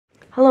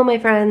Hello my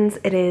friends,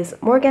 it is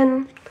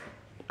Morgan,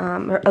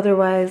 or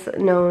otherwise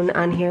known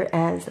on here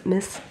as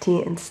Miss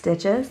Tea and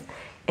Stitches.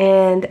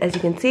 And as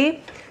you can see,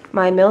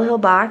 my Mill Hill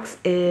box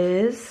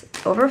is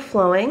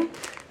overflowing,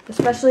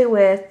 especially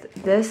with,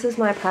 this is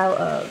my pile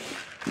of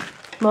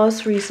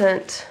most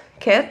recent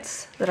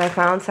kits that I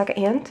found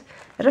secondhand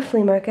at a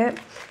flea market.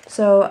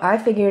 So I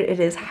figured it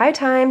is high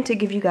time to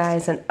give you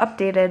guys an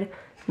updated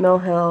Mill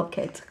Hill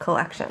kit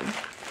collection.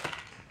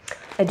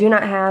 I do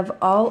not have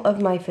all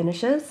of my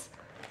finishes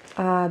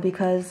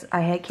because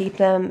I keep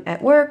them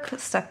at work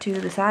stuck to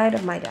the side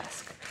of my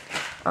desk,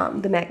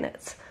 the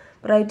magnets.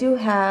 But I do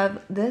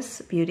have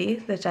this beauty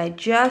that I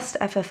just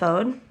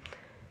FFO'd,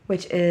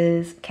 which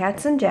is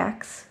Cats and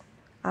Jacks,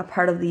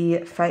 part of the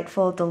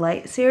Frightful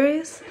Delight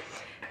series.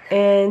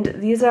 And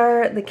these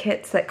are the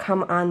kits that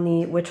come on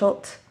the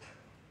Witchelt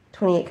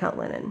 28 count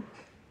linen.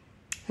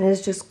 It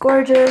is just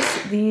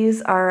gorgeous.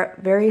 These are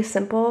very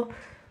simple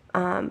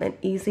and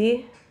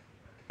easy.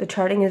 The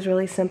charting is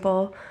really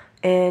simple.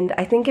 And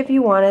I think if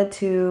you wanted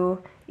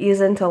to ease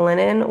into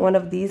linen, one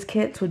of these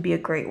kits would be a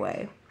great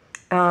way.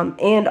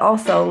 And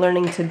also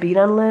learning to bead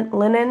on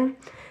linen,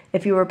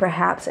 if you were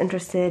perhaps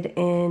interested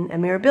in a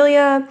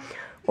Mirabilia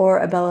or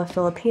a Bella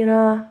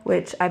Filipina,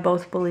 which I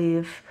both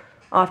believe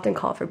often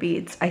call for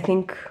beads. I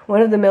think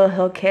one of the Mill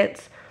Hill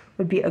kits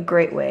would be a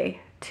great way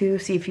to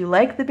see if you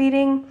like the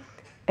beading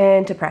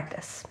and to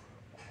practice.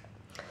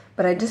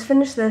 But I just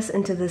finished this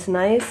into this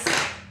nice,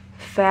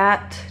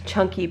 fat,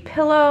 chunky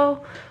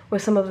pillow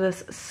with some of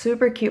this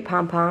super cute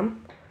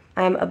pom-pom.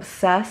 I am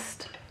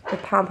obsessed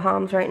with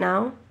pom-poms right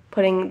now,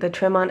 putting the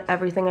trim on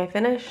everything I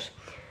finish,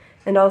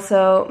 and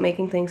also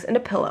making things into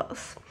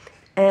pillows.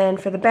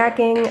 And for the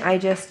backing, I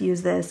just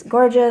use this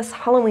gorgeous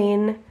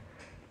Halloween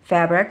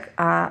fabric.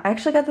 I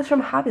actually got this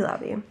from Hobby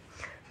Lobby,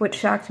 which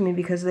shocked me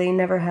because they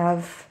never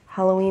have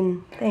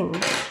Halloween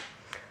things.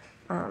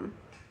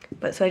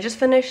 But so I just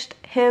finished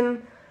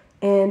him,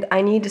 and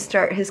I need to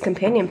start his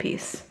companion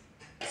piece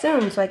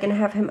soon so I can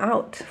have him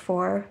out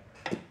for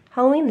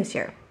Halloween this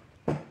year.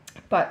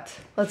 But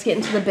let's get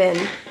into the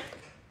bin.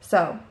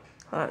 So,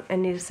 hold on, I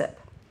need a sip.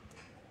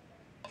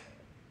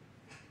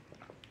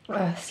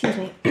 Excuse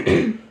me.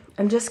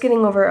 I'm just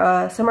getting over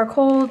a summer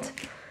cold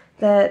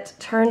that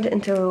turned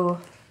into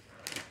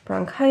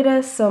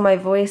bronchitis, so my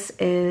voice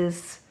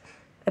is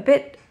a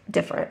bit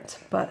different,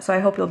 but so I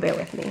hope you'll bear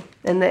with me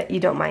and that you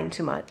don't mind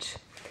too much.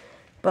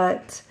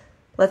 But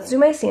let's do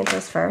my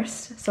Santas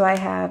first. So I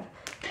have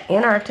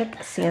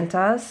Antarctic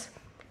Santas,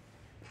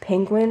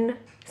 Penguin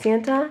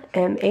Santa,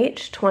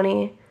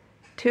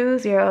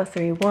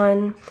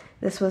 MH22031.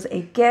 This was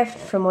a gift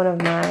from one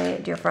of my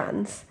dear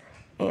friends,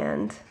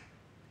 and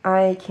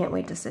I can't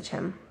wait to stitch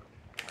him.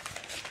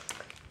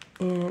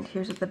 And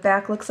here's what the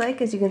back looks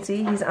like. As you can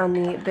see, he's on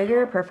the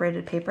bigger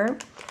perforated paper.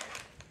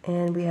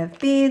 And we have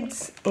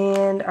beads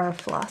and our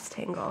floss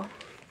tangle.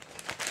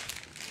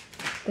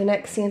 The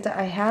next Santa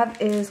I have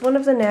is one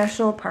of the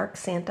National Park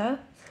Santa.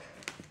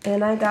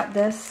 And I got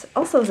this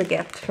also as a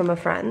gift from a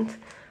friend,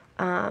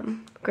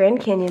 Grand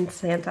Canyon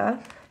Santa,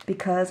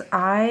 because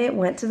I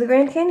went to the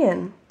Grand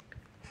Canyon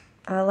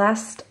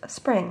last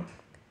spring.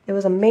 It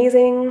was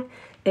amazing.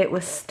 It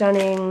was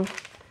stunning.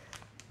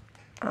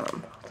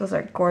 Those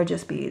are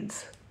gorgeous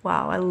beads.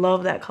 Wow, I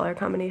love that color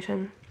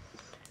combination.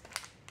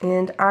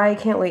 And I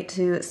can't wait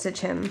to stitch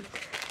him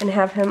and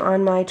have him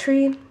on my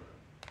tree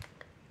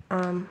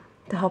to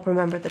help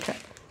remember the trip.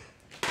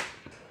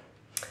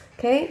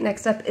 Okay,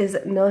 next up is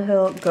Mill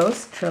Hill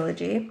Ghost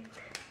Trilogy.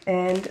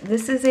 And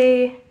this is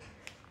a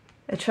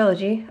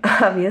trilogy,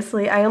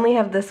 obviously. I only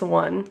have this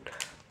one.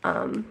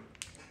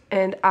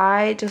 And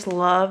I just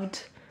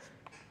loved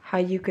how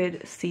you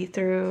could see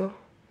through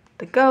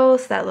the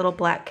ghost, that little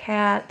black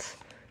cat.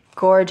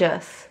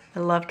 Gorgeous. I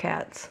love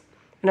cats.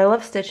 And I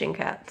love stitching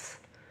cats.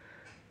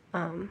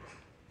 I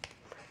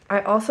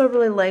also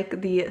really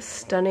like the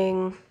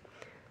stunning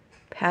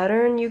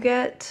pattern you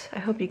get, I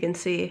hope you can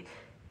see,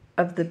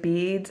 of the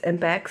beads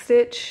and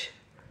backstitch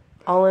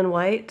all in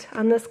white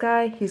on this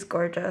guy. He's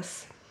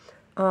gorgeous.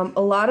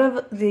 A lot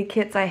of the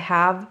kits I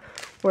have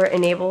were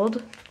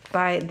enabled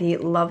by the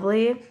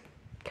lovely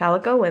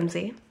Calico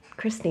Whimsy,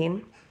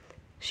 Christine.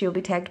 She will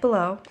be tagged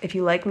below. If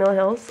you like Mill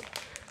Hills,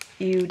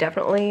 you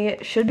definitely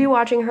should be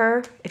watching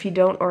her if you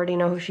don't already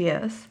know who she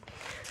is.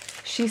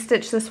 She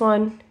stitched this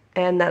one,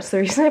 and that's the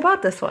reason I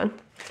bought this one.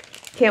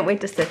 Can't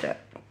wait to stitch it.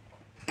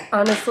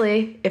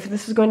 Honestly, if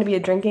this is going to be a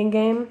drinking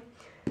game,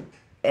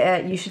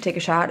 you should take a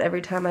shot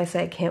every time I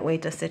say can't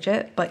wait to stitch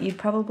it, but you'd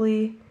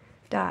probably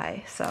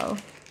die, so.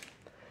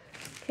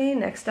 Okay,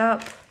 next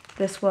up,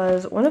 this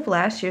was one of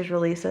last year's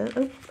releases.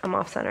 Oops, I'm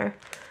off center.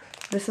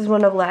 This is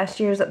one of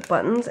last year's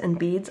Buttons and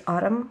Beads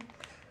Autumn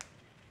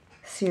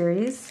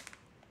series.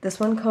 This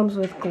one comes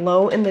with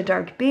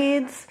glow-in-the-dark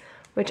beads,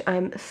 which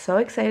I'm so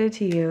excited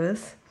to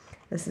use.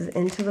 This is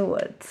Into the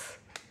Woods.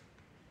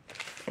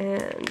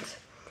 And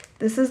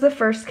this is the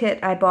first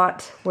kit I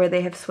bought where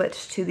they have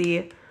switched to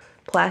the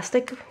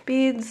plastic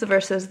beads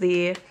versus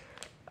the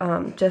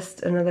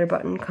just another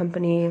Button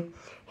Company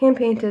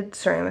hand-painted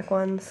ceramic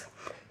ones.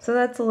 So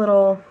that's a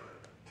little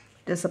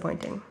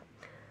disappointing.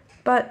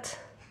 But,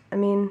 I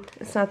mean,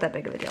 it's not that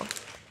big of a deal.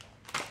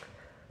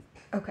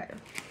 Okay.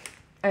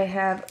 I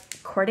have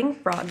Courting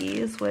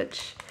Froggies,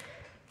 which,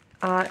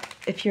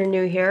 if you're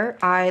new here,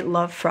 I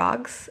love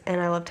frogs,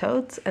 and I love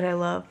toads, and I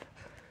love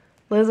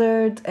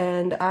lizards,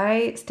 and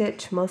I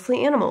stitch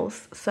mostly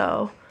animals,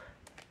 so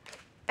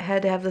I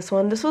had to have this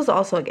one. This was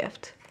also a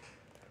gift.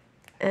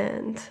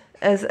 And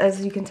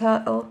as you can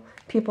tell,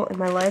 people in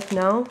my life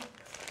know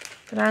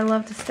that I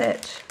love to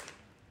stitch.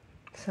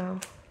 So,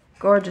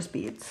 gorgeous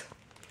beads.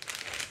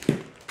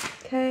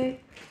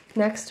 Okay,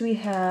 next we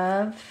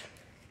have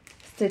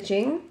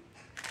Stitching,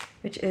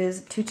 which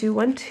is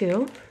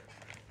 2212,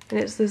 and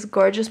it's this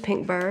gorgeous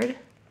pink bird,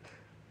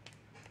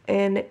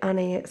 and on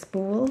a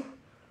spool,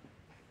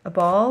 a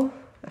ball,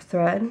 a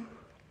thread,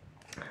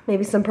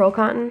 maybe some pearl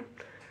cotton.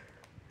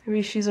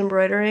 Maybe she's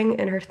embroidering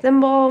in her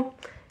thimble,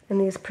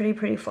 and these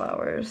pretty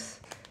flowers.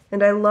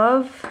 And I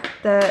love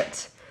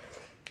that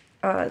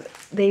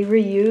they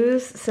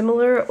reuse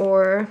similar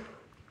or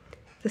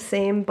the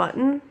same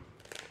button.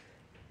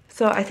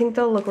 So I think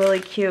they'll look really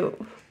cute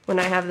when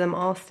I have them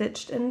all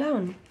stitched and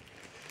done.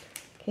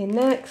 Okay,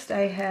 next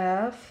I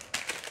have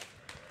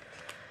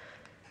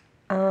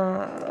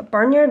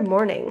Barnyard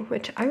Morning,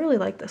 which I really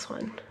like this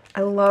one.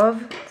 I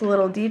love the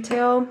little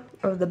detail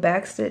of the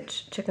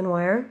backstitch chicken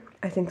wire.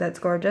 I think that's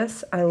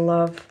gorgeous. I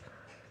love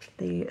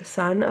the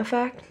sun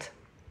effect.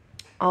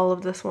 All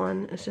of this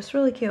one is just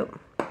really cute.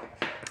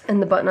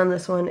 And the button on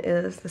this one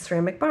is the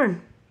ceramic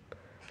barn.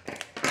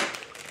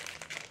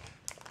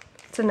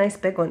 It's a nice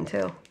big one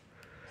too.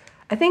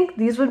 I think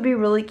these would be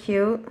really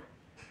cute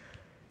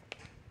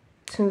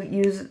to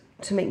use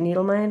to make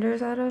needle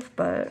minders out of,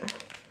 but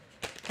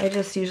I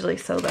just usually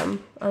sew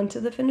them onto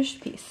the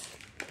finished piece.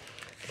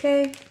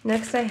 Okay,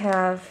 next I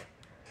have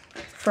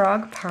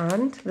Frog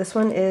Pond. This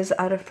one is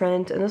out of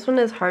print, and this one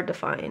is hard to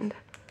find.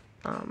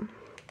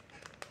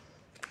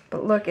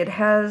 But look, it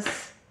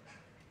has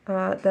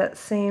that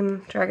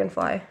same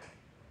dragonfly.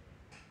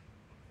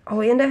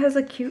 Oh, and it has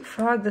a cute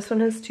frog. This one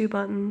has 2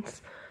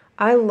 buttons.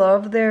 I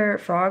love their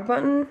frog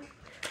button,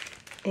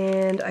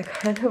 and I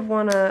kind of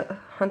want to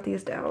hunt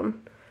these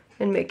down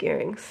and make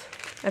earrings.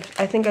 I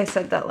think I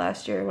said that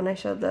last year when I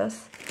showed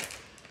this.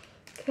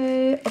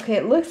 Okay,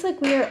 it looks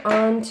like we are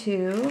on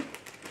to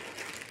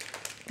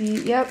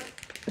the,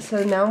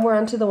 so now we're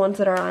on to the ones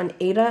that are on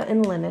Aida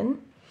and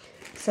linen.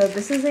 So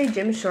this is a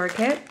Jim Shore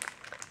kit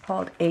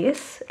called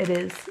Ace. It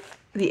is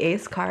the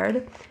Ace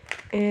card,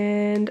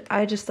 and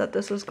I just thought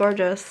this was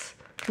gorgeous.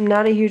 I'm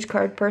not a huge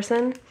card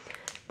person.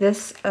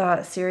 This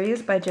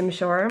series by Jim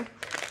Shore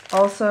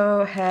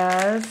also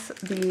has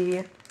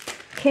the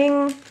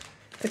King,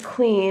 the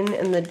Queen,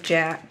 and the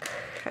Jack,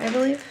 I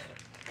believe.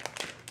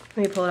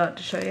 Let me pull it out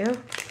to show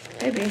you.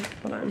 Maybe.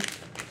 Hold on.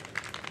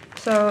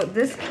 So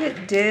this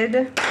kit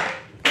did...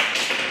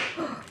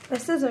 my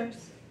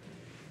scissors.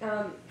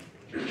 I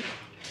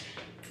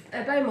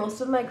buy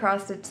most of my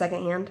cross stitch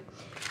secondhand,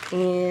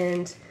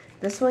 and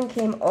this one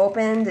came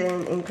opened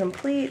and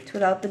incomplete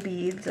without the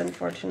beads,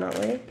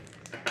 unfortunately.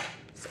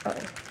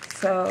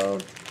 So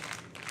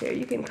here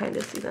you can kind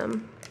of see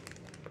them.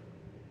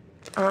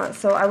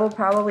 So I will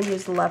probably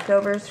use the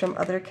leftovers from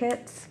other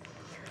kits,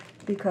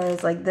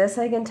 because like this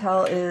I can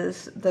tell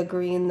is the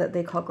green that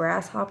they call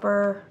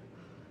grasshopper,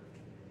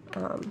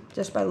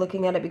 just by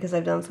looking at it, because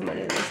I've done so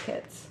many of these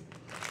kits.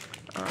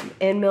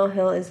 And Mill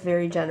Hill is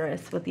very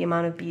generous with the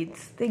amount of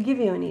beads they give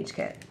you in each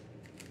kit.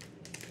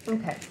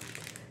 Okay,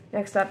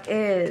 next up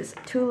is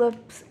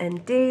Tulips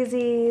and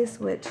Daisies,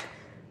 which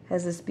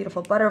has this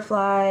beautiful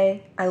butterfly.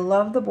 I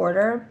love the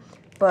border,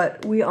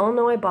 but we all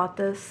know I bought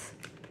this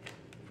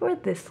for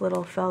this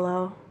little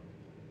fellow.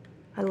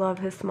 I love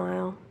his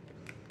smile.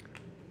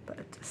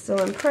 But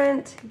still in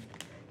print.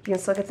 You can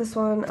still get this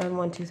one on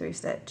 1, 2, 3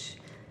 stitch.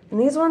 And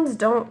these ones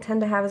don't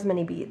tend to have as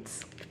many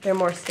beads. They're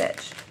more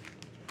stitched.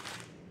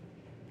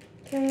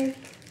 Okay,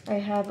 I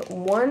have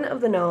one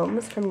of the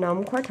gnomes from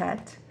Gnome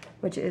Quartet,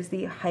 which is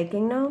the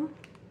hiking gnome.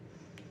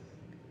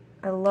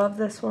 I love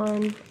this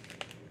one,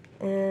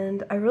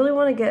 and I really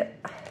want to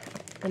get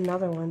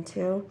another one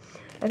too.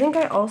 I think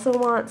I also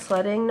want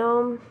sledding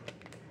gnome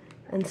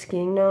and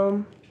skiing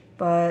gnome,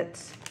 but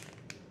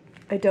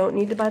I don't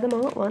need to buy them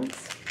all at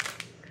once.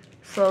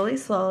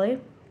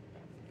 Slowly.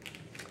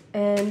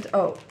 And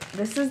oh,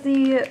 this is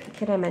the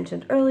kit I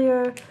mentioned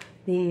earlier,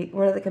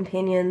 one of the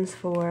companions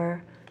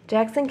for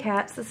Jackson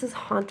Cats. This is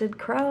Haunted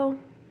Crow,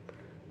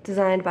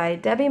 designed by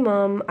Debbie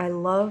Mum. I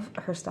love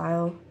her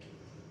style,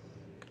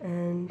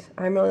 and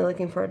I'm really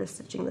looking forward to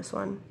stitching this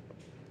one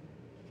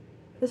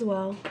as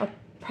well. I'll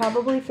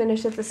probably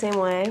finish it the same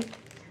way,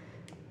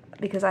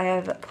 because I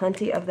have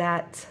plenty of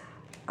that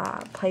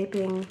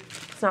piping.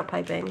 It's not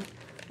piping.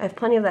 I have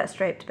plenty of that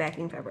striped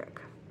backing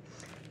fabric.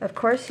 Of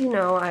course, you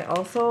know, I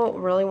also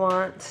really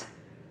want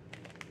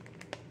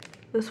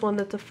this one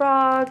that's a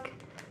frog.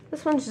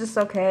 This one's just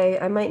okay.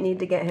 I might need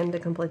to get him to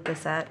complete the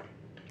set.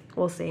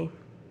 We'll see.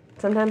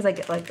 Sometimes I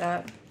get like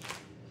that.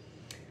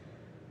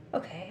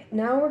 Okay,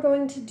 now we're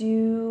going to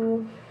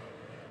do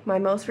my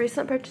most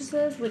recent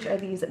purchases, which are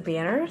these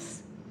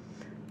banners.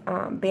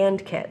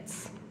 band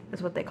kits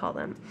is what they call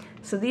them.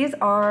 So these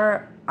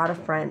are out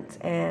of print,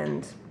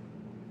 and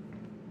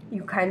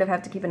you kind of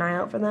have to keep an eye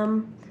out for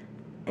them,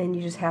 and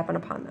you just happen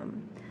upon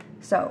them.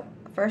 So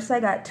first I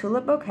got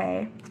Tulip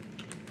Bouquet,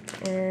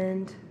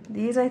 and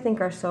these I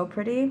think are so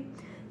pretty.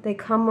 They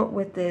come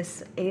with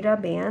this Aida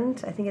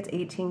band. I think it's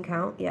 18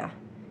 count, yeah.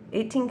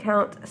 18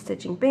 count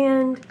stitching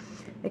band.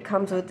 It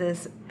comes with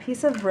this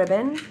piece of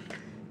ribbon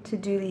to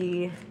do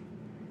the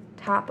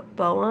top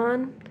bow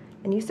on,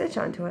 and you stitch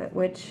onto it,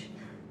 which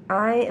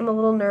I am a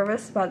little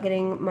nervous about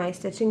getting my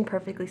stitching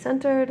perfectly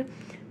centered,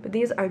 but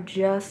these are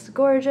just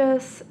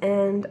gorgeous,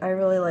 and I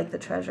really like the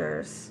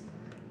treasures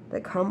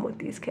that come with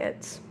these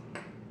kits.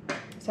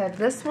 So I have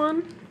this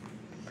one.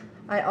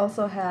 I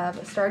also have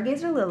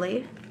Stargazer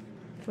Lily,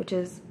 which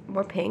is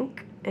more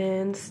pink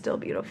and still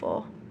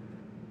beautiful.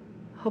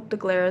 Hope the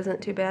glare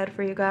isn't too bad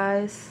for you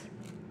guys.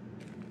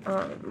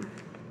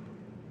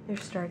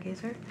 There's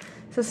Stargazer.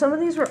 So some of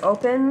these were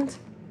opened,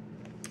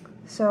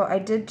 so I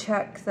did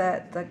check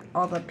that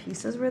all the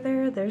pieces were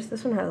there.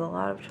 This one has a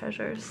lot of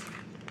treasures.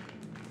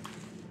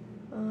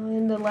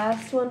 And the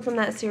last one from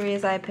that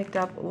series I picked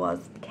up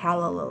was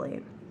Calla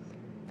Lily.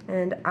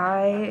 And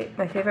my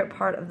favorite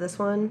part of this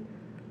one,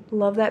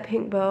 love that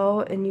pink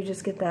bow, and you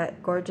just get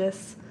that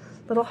gorgeous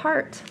little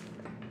heart.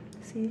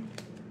 See?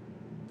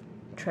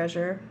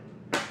 Treasure.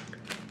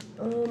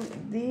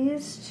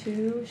 These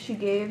two she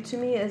gave to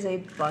me as a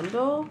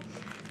bundle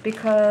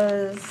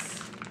because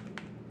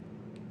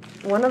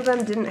one of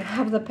them didn't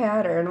have the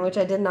pattern, which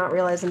I did not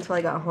realize until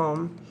I got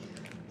home.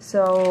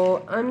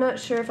 So I'm not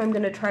sure if I'm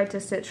going to try to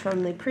stitch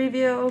from the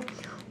preview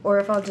or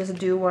if I'll just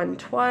do one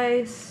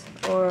twice,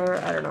 or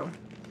I don't know.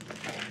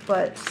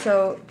 But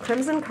so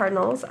Crimson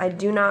Cardinals, I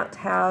do not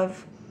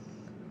have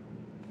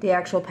the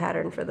actual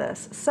pattern for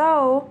this.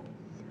 So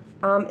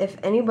if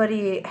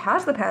anybody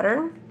has the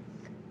pattern,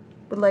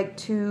 would like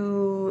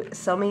to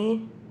sell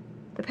me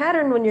the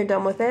pattern when you're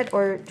done with it,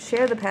 or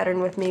share the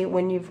pattern with me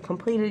when you've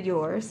completed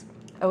yours,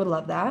 I would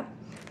love that.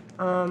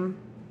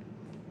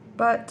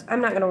 But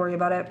I'm not going to worry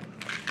about it.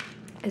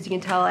 As you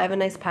can tell, I have a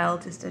nice pile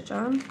to stitch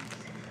on.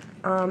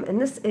 And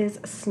this is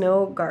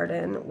Snow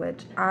Garden,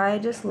 which I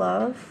just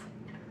love.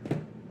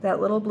 That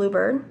little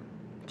bluebird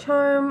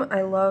charm.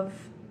 I love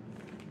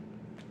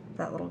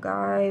that little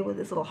guy with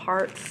his little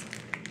hearts.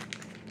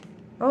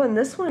 Oh, and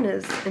this one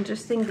is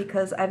interesting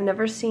because I've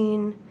never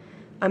seen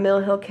a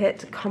Mill Hill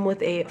kit come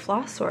with a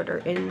floss sorter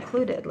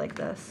included like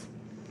this.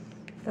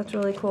 That's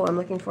really cool. I'm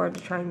looking forward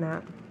to trying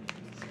that.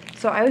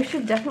 So I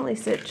should definitely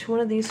stitch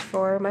one of these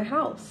for my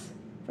house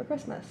for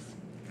Christmas.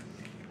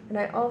 And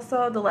I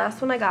also, the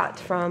last one I got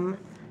from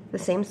the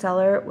same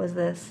seller was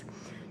this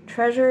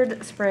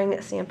Treasured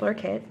Spring Sampler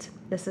Kit.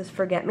 This is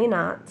Forget Me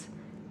Not,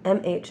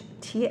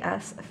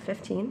 MHTS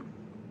 15.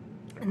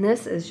 And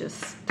this is just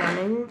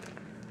stunning.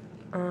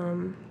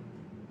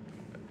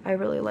 I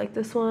really like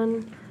this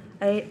one.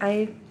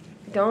 I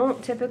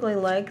don't typically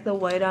like the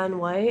white on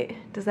white.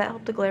 Does that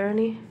help the glare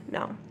any?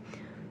 No.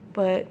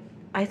 But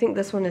I think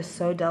this one is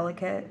so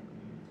delicate.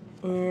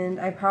 And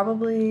I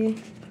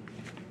probably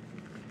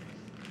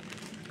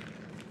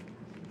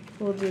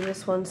will do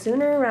this one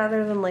sooner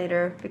rather than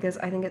later because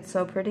I think it's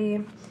so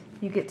pretty.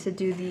 You get to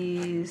do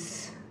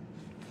these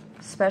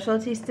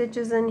specialty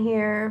stitches in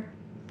here,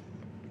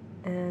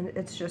 and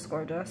it's just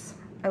gorgeous.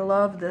 I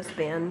love this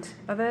band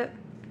of it.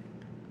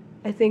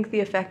 I think the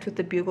effect with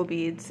the bugle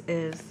beads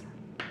is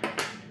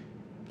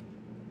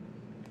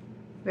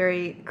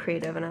very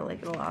creative, and I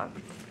like it a lot.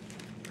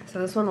 So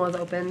this one was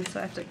open, so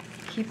I have to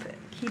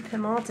keep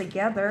him all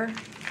together.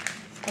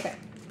 Okay.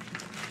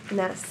 In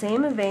that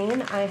same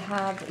vein, I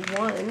have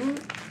one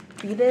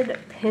beaded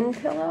pin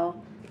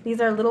pillow. These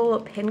are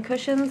little pin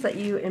cushions that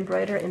you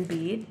embroider in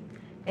bead,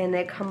 and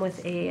they come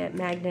with a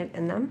magnet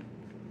in them.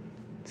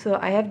 So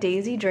I have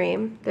Daisy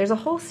Dream. There's a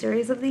whole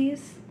series of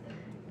these,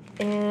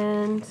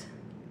 and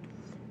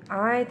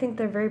I think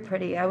they're very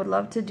pretty. I would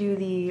love to do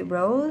the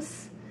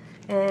rose,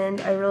 and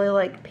I really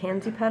like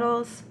pansy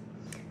petals,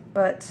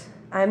 but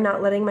I'm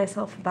not letting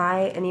myself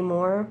buy any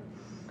more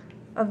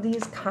of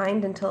these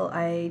kind until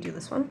I do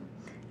this one.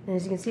 And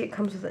as you can see, it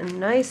comes with a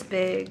nice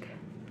big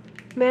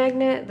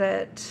magnet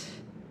that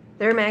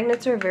their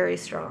magnets are very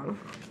strong.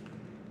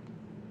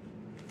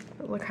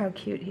 But look how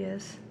cute he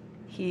is.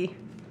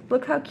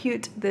 Look how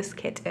cute this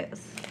kit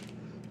is.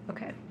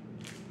 Okay.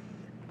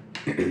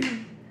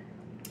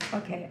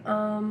 Okay,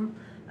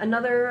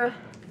 another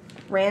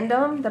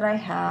random that I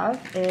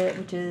have,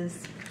 which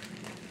is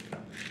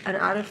an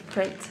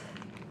out-of-print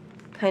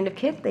kind of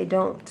kit they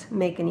don't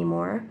make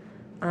anymore,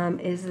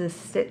 is this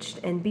stitched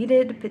and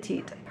beaded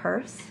petite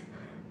purse.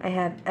 I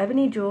have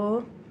Ebony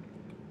Jewel,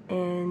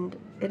 and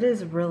it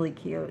is really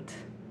cute.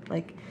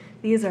 Like,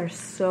 these are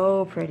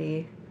so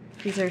pretty.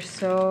 These are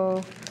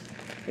so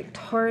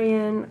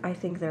Victorian. I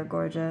think they're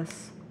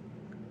gorgeous.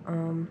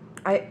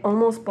 I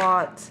almost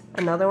bought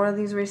another one of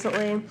these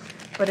recently,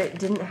 but it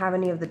didn't have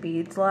any of the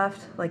beads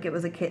left. Like, it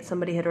was a kit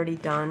somebody had already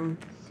done,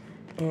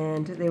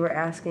 and they were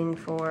asking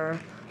for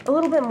a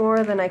little bit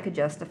more than I could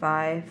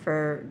justify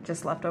for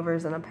just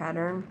leftovers and a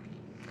pattern.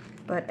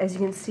 But as you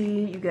can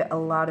see, you get a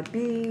lot of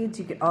beads,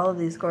 you get all of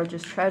these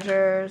gorgeous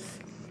treasures,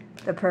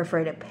 the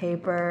perforated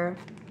paper.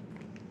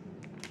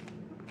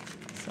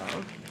 So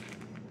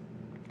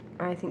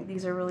I think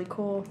these are really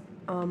cool.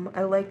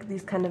 I like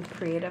these kind of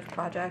creative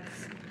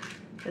projects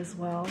as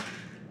well.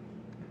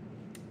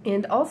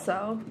 And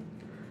also,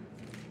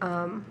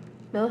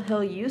 Mill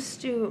Hill used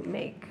to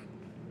make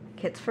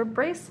kits for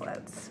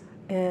bracelets,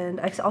 and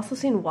I've also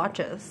seen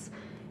watches,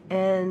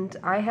 and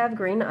I have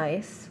green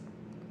ice,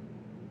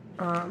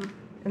 and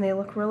they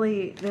look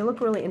really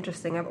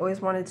interesting. I've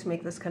always wanted to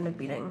make this kind of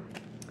beading,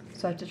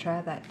 so I have to try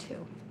that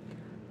too.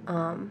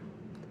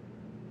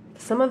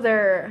 Some of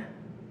their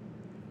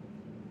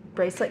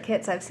bracelet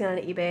kits I've seen on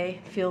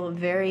eBay feel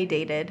very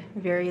dated,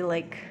 very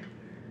like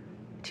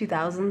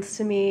 2000s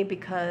to me,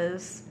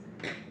 because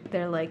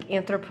they're like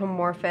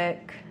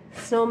anthropomorphic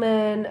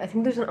snowmen. I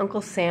think there's an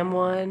Uncle Sam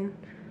one.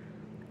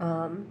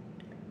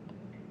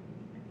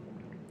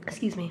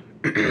 Excuse me.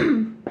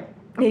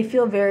 They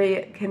feel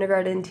very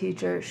kindergarten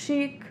teacher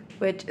chic,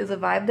 which is a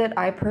vibe that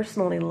I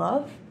personally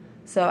love.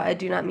 So I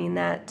do not mean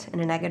that in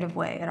a negative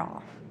way at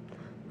all.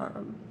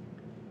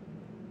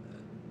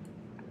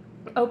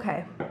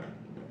 Okay.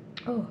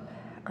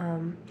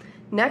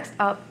 Next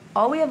up,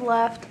 all we have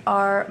left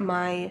are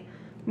my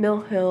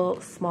Mill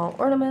Hill small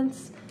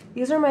ornaments.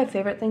 These are my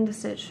favorite thing to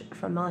stitch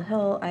from Mill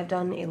Hill. I've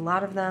done a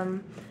lot of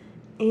them,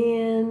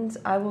 and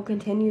I will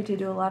continue to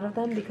do a lot of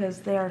them because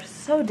they are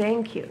so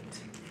dang cute.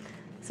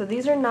 So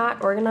these are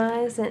not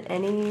organized in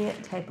any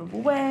type of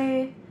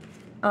way.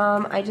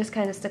 I just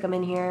kind of stick them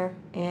in here,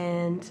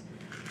 and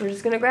we're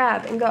just gonna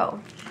grab and go.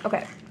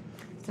 Okay,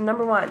 so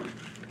number one,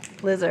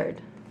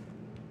 Lizard.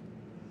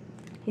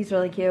 He's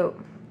really cute.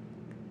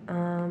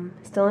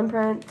 Still in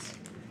print.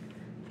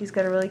 He's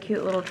got a really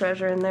cute little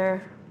treasure in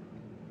there.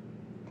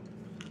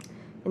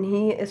 And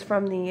he is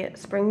from the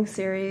spring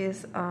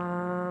series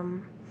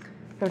from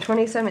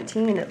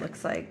 2017, it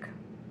looks like.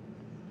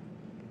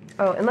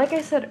 Oh, and like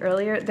I said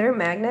earlier, their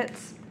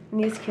magnets in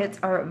these kits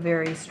are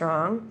very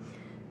strong.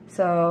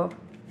 So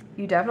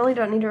you definitely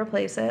don't need to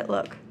replace it.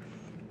 Look,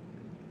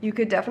 you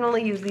could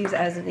definitely use these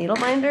as needle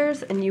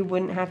minders, and you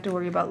wouldn't have to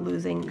worry about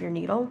losing your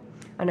needle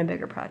on a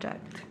bigger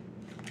project.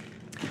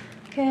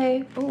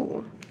 Okay,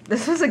 ooh,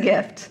 this was a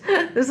gift.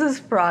 This is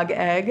Frog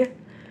Egg,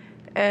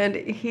 and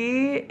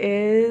he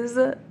is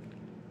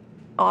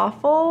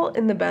awful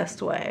in the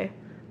best way.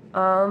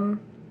 Oh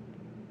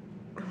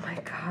my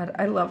god,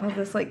 I love how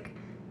this, like,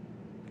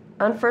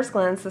 on first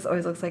glance, this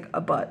always looks like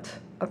a butt,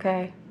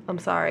 okay? I'm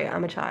sorry,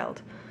 I'm a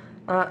child.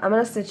 I'm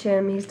gonna stitch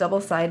him. He's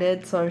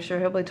double-sided, so I'm sure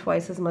he'll be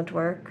twice as much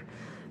work.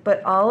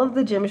 But all of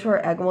the Jim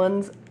Shore Egg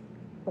ones,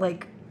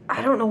 like,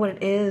 I don't know what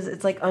it is.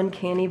 It's like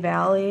Uncanny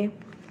Valley.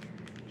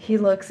 He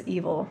looks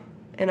evil,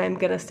 and I'm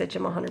gonna stitch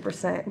him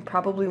 100% and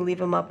probably leave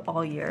him up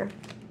all year.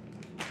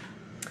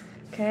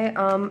 Okay,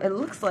 it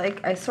looks like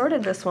I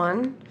sorted this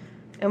one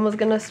and was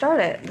gonna start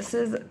it. This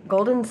is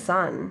Golden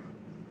Sun.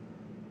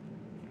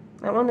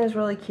 That one is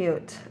really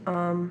cute,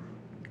 and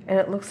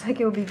it looks like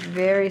it would be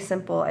very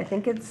simple. I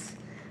think it's,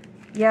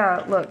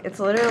 yeah, look, it's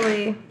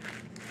literally,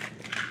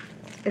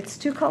 it's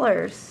 2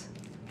 colors.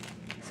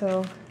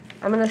 So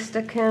I'm gonna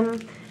stick him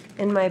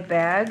in my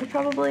bag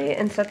probably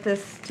and set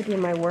this to be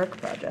my work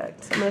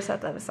project. So I'm gonna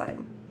set that aside.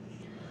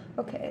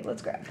 Okay,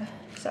 let's grab.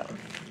 So,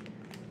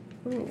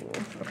 ooh,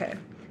 okay.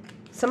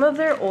 Some of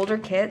their older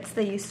kits,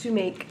 they used to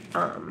make,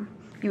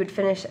 you would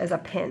finish as a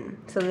pin.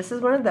 So this is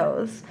one of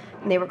those,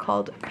 and they were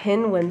called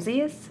Pin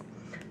Whimsies.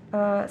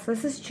 So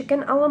this is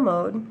Chicken a la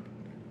Mode.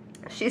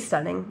 She's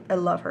stunning. I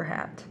love her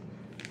hat.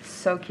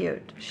 So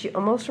cute. She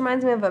almost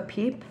reminds me of a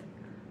Peep,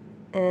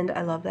 and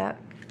I love that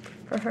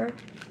for her.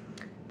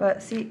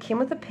 But see, it came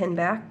with a pin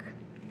back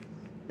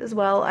as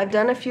well. I've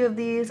done a few of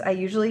these. I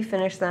usually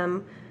finish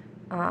them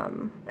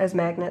as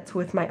magnets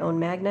with my own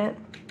magnet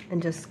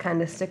and just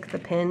kind of stick the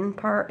pin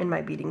part in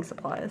my beading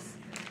supplies.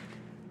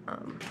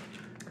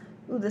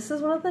 Ooh, this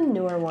is one of the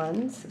newer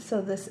ones.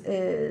 So this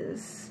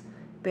is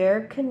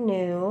Bear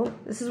Canoe.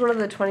 This is one of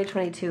the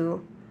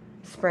 2022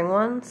 spring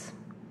ones.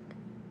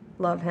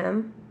 Love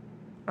him.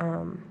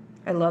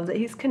 I love that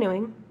he's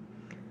canoeing.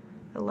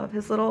 I love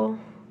his little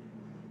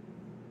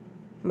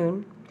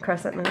moon,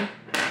 crescent moon.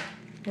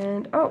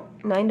 And, oh,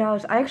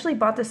 $9. I actually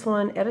bought this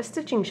one at a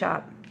stitching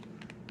shop.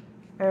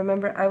 I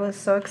remember I was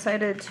so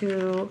excited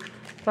to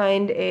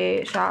find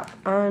a shop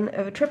on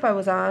a trip I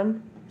was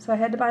on, so I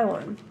had to buy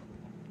one.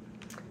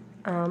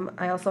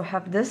 I also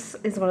have, this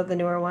is one of the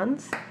newer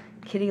ones,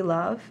 Kitty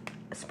Love,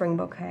 Spring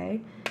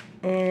Bouquet.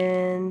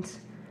 And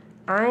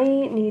I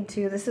need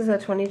to, this is a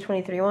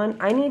 2023 one,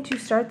 I need to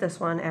start this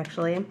one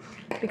actually,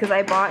 because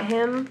I bought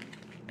him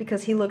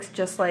because he looks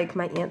just like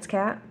my aunt's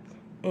cat,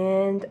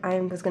 and I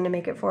was going to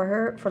make it for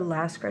her for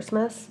last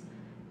Christmas,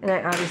 and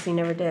I obviously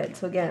never did.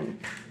 So again,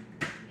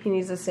 he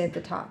needs to stay at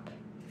the top.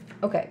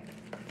 Okay.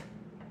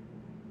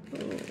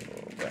 Ooh,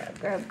 grab,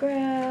 grab,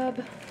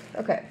 grab.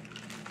 Okay.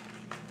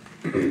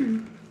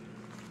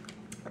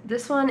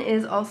 This one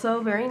is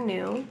also very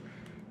new.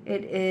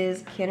 It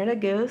is Canada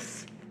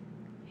Goose.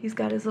 He's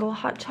got his little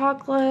hot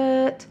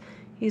chocolate.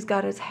 He's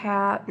got his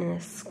hat and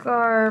his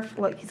scarf.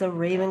 Look, he's a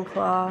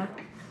Ravenclaw.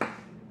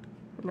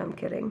 No, I'm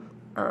kidding.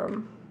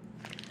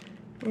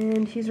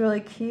 And he's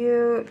really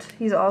cute.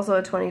 He's also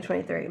a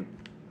 2023.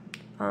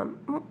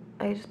 Oh,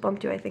 I just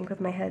bumped you, I think, with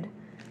my head.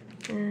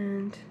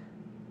 And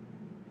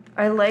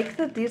I like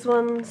that these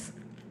ones,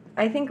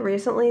 I think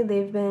recently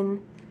they've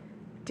been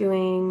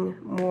doing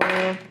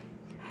more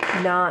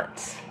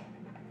not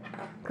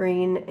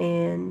green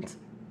and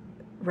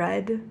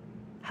red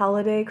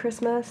holiday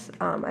Christmas.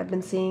 I've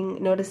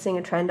been noticing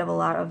a trend of a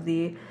lot of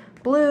the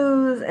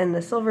blues and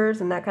the silvers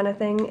and that kind of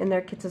thing in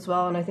their kits as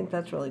well, and I think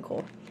that's really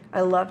cool.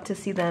 I love to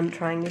see them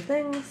trying new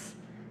things.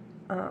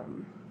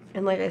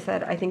 And like I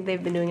said, I think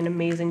they've been doing an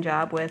amazing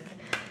job with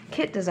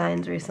kit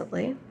designs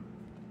recently.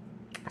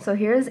 So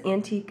here's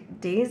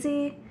Antique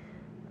Daisy.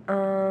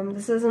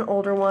 This is an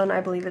older one. I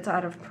believe it's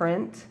out of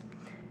print.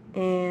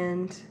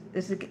 And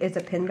it's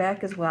a pin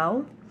back as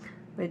well,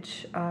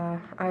 which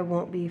I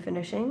won't be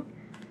finishing.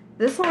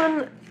 This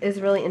one is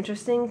really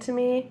interesting to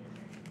me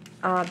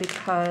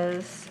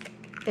because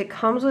it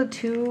comes with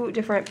two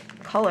different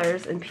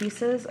colors and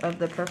pieces of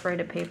the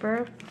perforated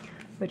paper,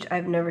 which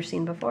I've never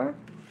seen before.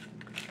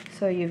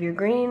 So you have your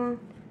green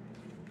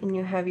and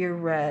you have your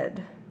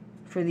red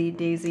for the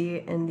daisy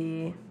and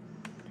the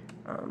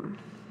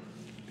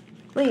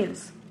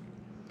leaves.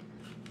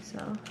 So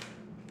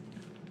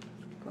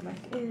go back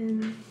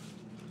in.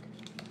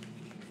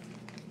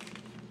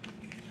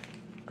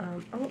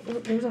 Oh,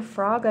 there's a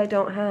frog I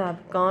don't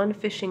have. Gone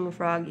Fishing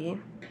Froggy.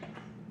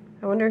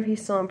 I wonder if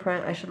he's still in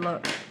print. I should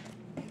look.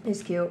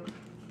 He's cute.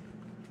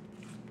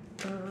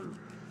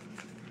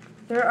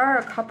 There are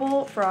a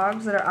couple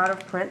frogs that are out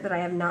of print that I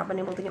have not been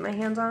able to get my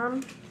hands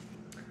on.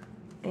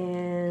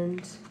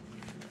 And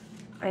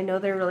I know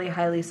they're really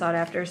highly sought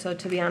after, so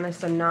to be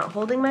honest, I'm not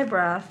holding my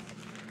breath.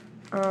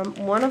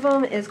 One of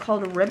them is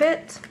called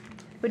Ribbit,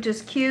 which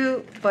is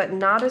cute, but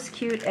not as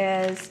cute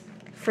as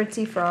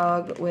Fritzy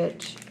Frog,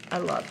 which I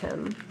love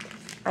him.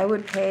 I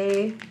would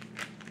pay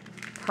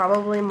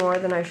probably more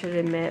than I should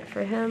admit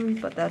for him,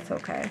 but that's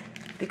okay,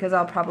 because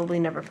I'll probably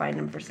never find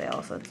him for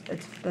sale, so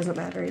it doesn't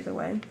matter either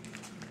way.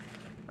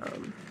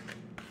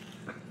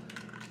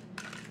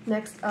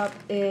 Next up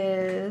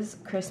is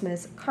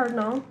Christmas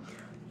Cardinal.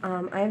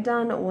 I've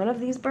done one of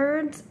these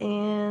birds,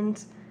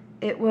 and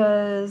it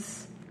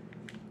was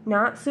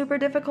not super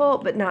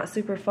difficult, but not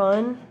super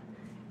fun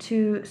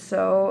to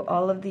sew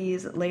all of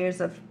these layers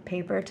of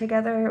paper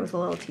together. It was a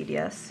little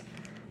tedious,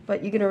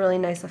 but you get a really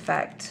nice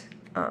effect.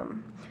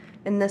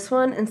 In this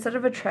one, instead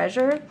of a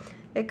treasure,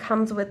 it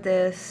comes with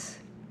this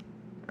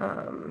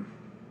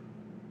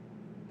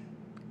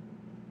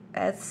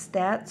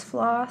Stats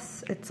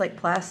floss. It's like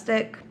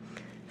plastic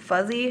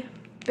fuzzy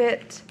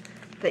bit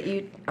that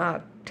you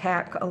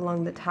tack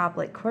along the top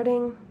like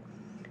cording,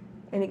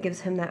 and it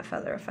gives him that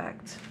feather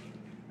effect.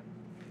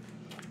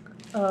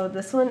 Oh,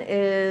 this one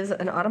is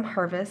an Autumn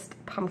Harvest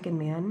Pumpkin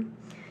Man.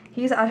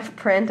 He's out of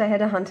print. I had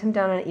to hunt him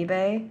down on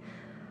eBay.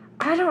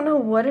 I don't know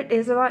what it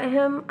is about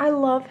him. I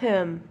love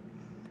him.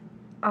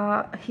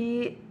 I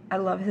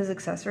love his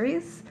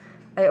accessories.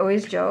 I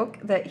always joke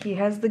that he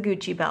has the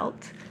Gucci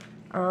belt.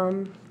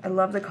 I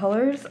love the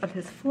colors of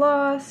his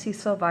floss. He's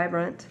so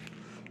vibrant.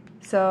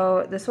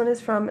 So this one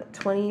is from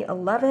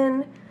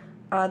 2011.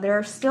 There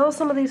are still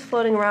some of these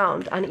floating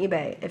around on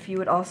eBay if you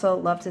would also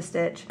love to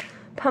stitch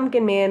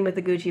Pumpkin Man with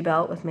the Gucci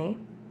belt with me.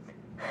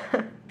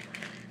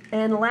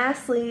 And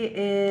lastly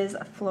is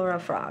Flora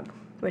Frog,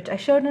 which I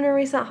showed in a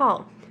recent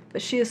haul,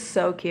 but she is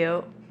so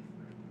cute.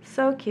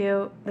 So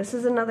cute. This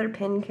is another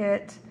pin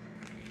kit,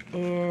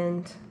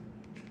 and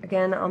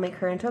again, I'll make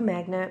her into a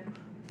magnet.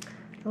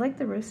 I like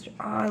the rooster.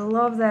 Oh, I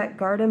love that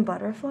garden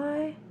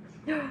butterfly.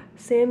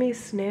 Sammy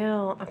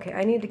Snail. Okay,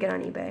 I need to get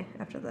on eBay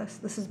after this.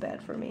 This is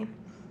bad for me.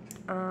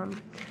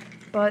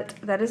 But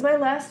that is my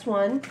last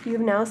one.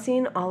 You've now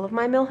seen all of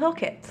my Mill Hill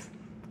kits.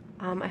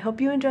 I hope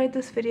you enjoyed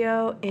this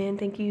video, and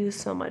thank you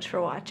so much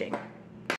for watching.